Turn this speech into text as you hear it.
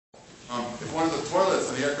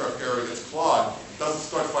the aircraft carrier gets clogged, it doesn't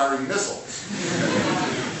start firing missiles.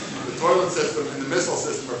 The toilet system and the missile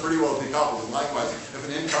system are pretty well decoupled, and likewise, if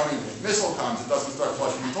an incoming missile comes, it doesn't start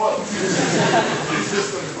flushing the toilet. These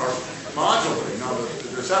systems are modular,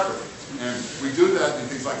 they're separate. And we do that in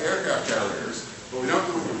things like aircraft carriers, but we don't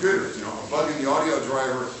do it with computers. A bug in the audio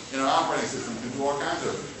driver in an operating system can do all kinds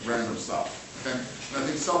of random stuff. Okay? And I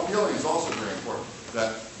think self-healing is also very important.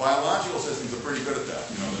 That biological systems are pretty good at that.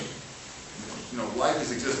 Life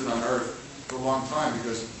has existed on Earth for a long time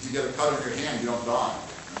because if you get a cut on your hand, you don't die.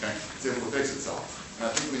 Okay? It's able to fix itself. And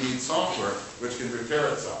I think we need software which can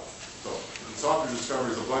repair itself. So if the software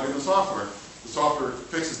discovers a bug in the software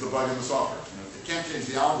fixes the bug in the software. It can't change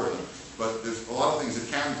the algorithm, but there's a lot of things it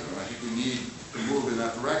can do, and I think we need to move in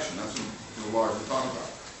that direction. That's what we're largely talking about.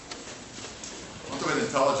 One thing with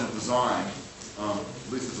intelligent design, at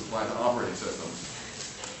least it's applied to operating systems.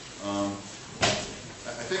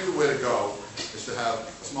 I think the way to go is to have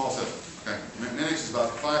a small system. Okay? Linux is about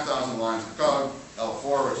 5,000 lines of code.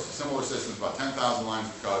 L4, which is a similar system, is about 10,000 lines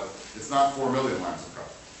of code. It's not 4 million lines of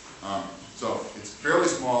code. So it's fairly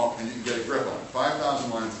small, and you can get a grip on it. 5,000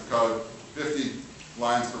 lines of code, 50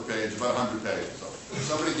 lines per page, about 100 pages. So if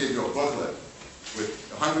somebody gave you a booklet with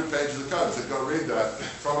 100 pages of code and said, go read that,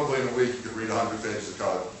 probably in a week you could read 100 pages of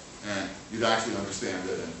code, and you'd actually understand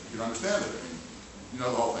it, and you'd understand it. You know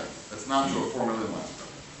the whole thing. That's not true of 4 million lines of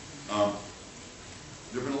code.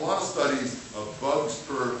 There have been a lot of studies of bugs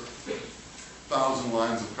per 1,000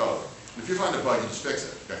 lines of code. And if you find a bug, you just fix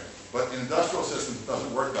it. Okay? But in industrial systems, it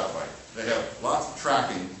doesn't work that way. They have lots of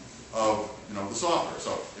tracking of the software.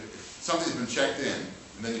 So if something's been checked in,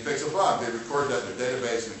 and then you fix a bug, they record that in their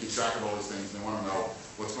database and keep track of all these things, and they want to know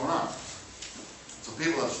what's going on. So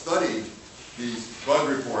people have studied these bug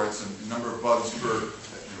reports and the number of bugs per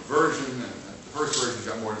version, and the first version's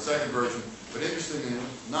got more than the second version. But interestingly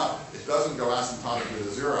enough, it doesn't go asymptotically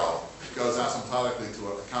to 0. It goes asymptotically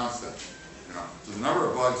to a constant. So the number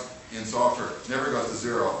of bugs in software never goes to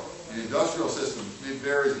 0. In industrial systems, it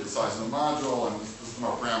varies with the size of the module and some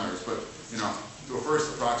more parameters. But to a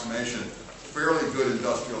first approximation, fairly good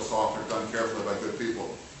industrial software done carefully by good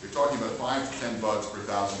people, you're talking about 5 to 10 bugs per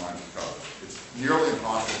 1,000 lines of code. It's nearly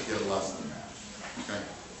impossible to get less than that. Okay?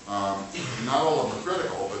 Not all of them are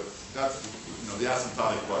critical, but that's the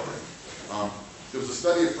asymptotic bug rate. There was a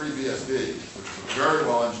study of FreeBSD, which is a very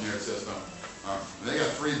well-engineered system. And they got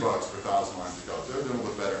 3 bugs per 1,000 lines of code. So they're doing a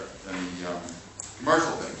little bit better than the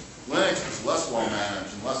commercial thing. Linux is less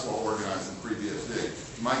well-managed and less well-organized than FreeBSD.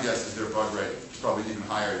 My guess is their bug rate is probably even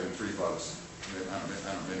higher than 3 bugs. I don't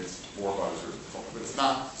know, maybe it's 4 bugs, but it's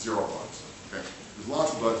not 0 bugs. Okay? There's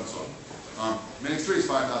lots of bugs and so on. Linux 3 is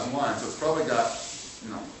 5,000 lines, so it's probably got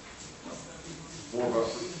 4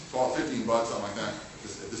 bugs, 12, 15 bugs, something like that,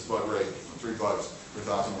 at this bug rate, 3 bugs per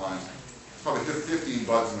 1,000 lines. It's probably 15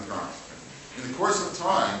 bugs in the kernel. In the course of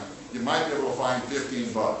time, you might be able to find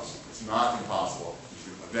 15 bugs. It's not impossible. You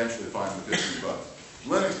should eventually find the 15 bugs.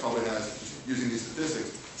 Linux probably has, using these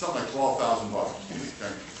statistics, something like 12,000 bugs.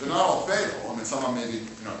 Okay? They're not all fatal. I mean, some of them maybe,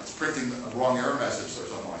 it's printing a wrong error message or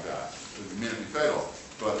something like that. It may not be fatal.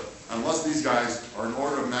 But unless these guys are an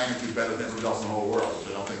order of magnitude better than everybody else in the whole world, which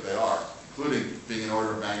I don't think they are, including being an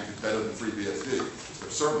order of magnitude better than FreeBSD,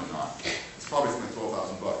 they're certainly not. It's probably something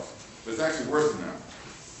like 12,000 bugs. But it's actually worse than that.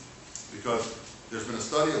 Because there's been a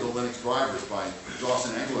study of the Linux drivers by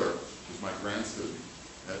Dawson Engler, who's my grad student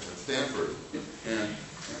at Stanford. And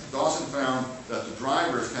Dawson found that the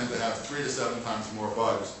drivers tend to have 3 to 7 times more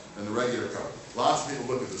bugs than the regular code. Lots of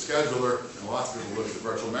people look at the scheduler, and lots of people look at the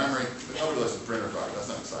virtual memory, but nobody looks at the printer driver.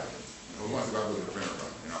 That's not exciting. Who wants to go out and look at the printer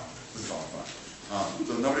driver? This is all fun.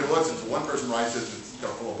 So nobody looks at it. So one person writes it, it's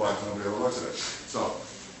got full of bugs, and nobody ever looks at it. So,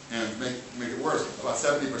 and make it worse, about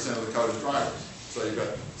 70% of the code is drivers. So you've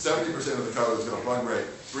got 70% of the code is going to bug rate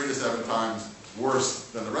 3 to 7 times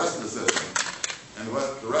worse than the rest of the system, and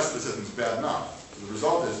the rest of the system is bad enough. So the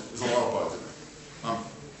result is there's a lot of bugs in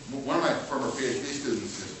there. One of my former PhD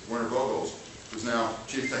students is Werner Vogels, who's now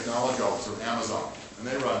Chief Technology Officer of Amazon, and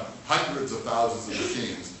they run hundreds of thousands of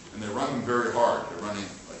machines, and they run them very hard. They're running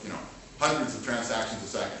hundreds of transactions a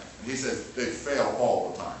second, and he says they fail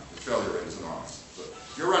all the time. The failure rate is enormous. So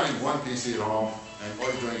if you're running one PC at home, and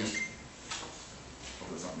all you're doing is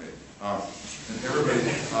it's not me. And everybody,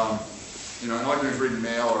 and all you're doing is reading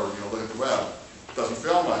mail or look at the web. It doesn't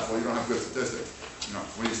fail much. Well, you don't have good statistics.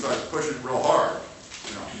 When you start pushing it real hard,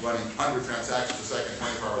 running 100 transactions a second,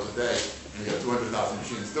 24 hours a day, and you got 200,000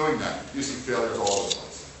 machines doing that, you see failures all over the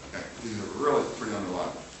place. Okay? These are really pretty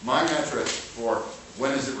unreliable. My metric for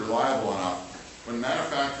when is it reliable enough, when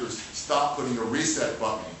manufacturers stop putting a reset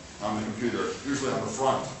button on the computer, usually on the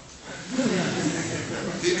front.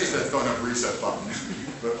 TV sets don't have a reset button.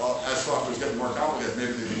 But as software is getting more complicated,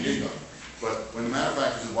 maybe they didn't need them. But when the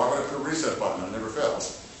manufacturer says, why would I put a reset button on? It never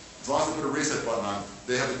fails. As long as they put a reset button on,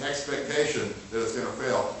 they have an expectation that it's going to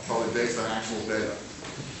fail, probably based on actual data.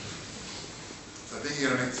 So I think you're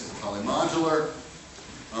going to make this polymodular.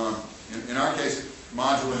 In our case,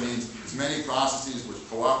 modular means as many processes which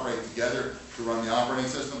cooperate together to run the operating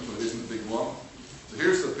system, so it isn't a big lump. So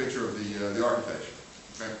here's the picture of the architecture.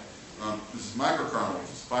 Okay? This is microkernel,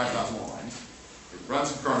 which is 5,000 lines. It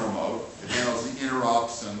runs in kernel mode. It handles the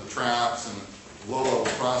interrupts and the traps and the low-level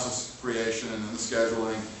process creation and then the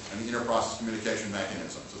scheduling and the inter-process communication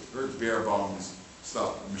mechanism. So it's very bare bones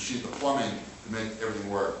stuff, the plumbing to make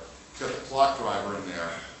everything work. It's got the clock driver in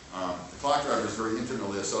there. The clock driver is very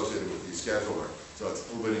intimately associated with the scheduler, so it's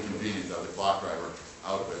a little bit inconvenient to have the clock driver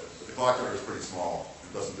out of it. But the clock driver is pretty small.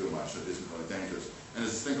 It doesn't do much. It isn't really dangerous. And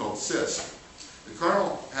there's this thing called sys. The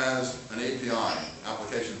kernel has an API,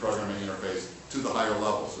 application programming interface, to the higher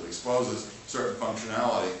levels. So it exposes certain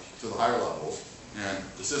functionality to the higher levels, and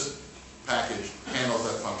the sys package handles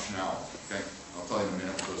that functionality. Okay? I'll tell you in a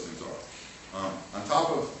minute what those things are. On top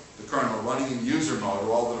of the kernel, running in user mode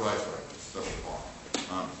are all the device drivers. That's what they call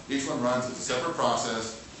them. Each one runs as a separate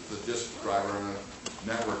process with a disk driver and a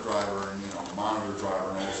network driver and a monitor driver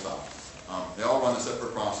and all this stuff. They all run as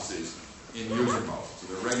separate processes in user mode. So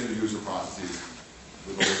they're regular user processes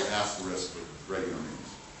with a little asterisk with regular means.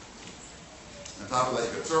 On top of that,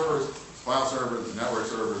 you've got servers, file servers, network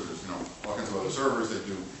servers, there's all kinds of other servers that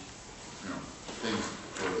do things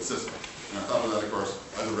for the system. And on top of that, of course,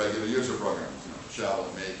 other regular user programs, shell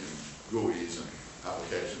and make and GUIs and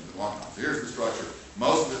applications and whatnot. So here's the structure.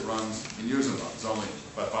 Most of it runs in user mode. It's only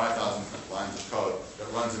about 5,000 lines of code that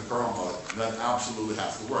runs in kernel mode, and that absolutely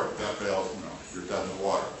has to work. If that fails, you're dead in the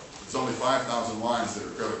water. It's only 5,000 lines that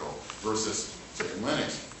are critical versus, say, in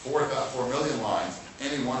Linux, 4 million lines,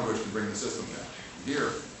 any one of which can bring the system down. Here,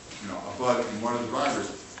 a bug in one of the drivers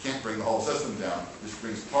can't bring the whole system down, which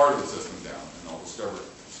brings part of the system down, and I'll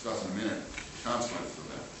discuss in a minute the consequences of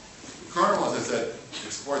that. The kernel, as I said,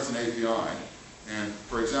 exports an API, and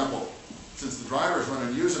for example, since the drivers run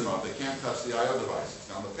in user mode, they can't touch the I/O devices.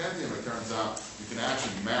 Now, in the Pentium, it turns out you can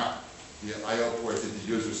actually map the I/O ports into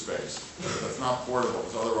user space. That's not portable,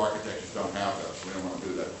 because other architectures don't have that, so we don't want to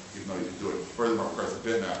do that, even though you can do it. Furthermore, it requires a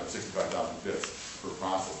bitmap of 65,000 bits per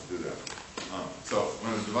process to do that. So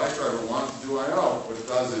when a device driver wants to do I/O, what it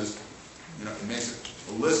does is, it makes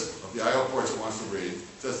a list of the I/O ports it wants to read.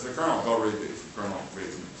 It says to the kernel, go read these. The kernel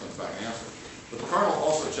reads and sends back an answer. But the kernel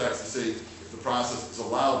also checks to see if the process is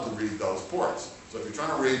allowed to read those ports. So if you're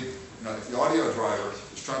trying to read, if the audio driver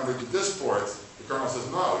is trying to read the disk ports, the kernel says,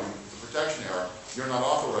 no, it's a protection error. You're not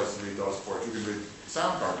authorized to read those ports. You can read the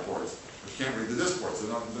sound card ports, but you can't read the disk ports.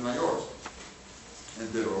 They're not yours.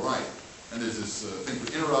 And did it all right. And there's this thing for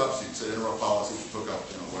interrupts. You can say interrupt policy to hook up,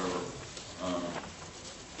 whatever.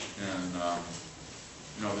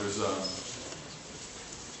 There's a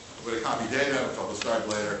way to copy data, which I'll describe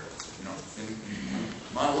later. In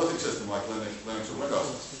a monolithic system like Linux or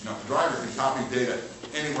Windows, the driver can copy data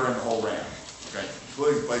anywhere in the whole RAM, okay,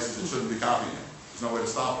 including places it shouldn't be copying it. There's no way to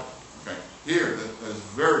stop it. Okay. Here, there's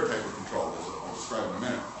very tightly controlled, as I'll describe in a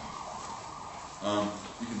minute.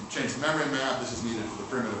 You can change the memory map. This is needed for the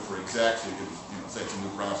primitive for exec, so you can say it's a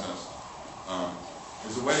new process.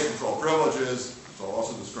 There's a way to control privileges, which I'll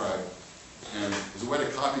also describe. And there's a way to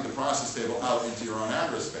copy the process table out into your own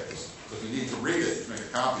address space. So if you need to read it, you make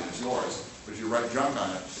a copy and it's yours. But if you write junk on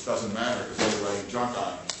it, it doesn't matter, because what you're writing junk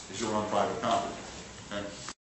on is your own private copy. Okay?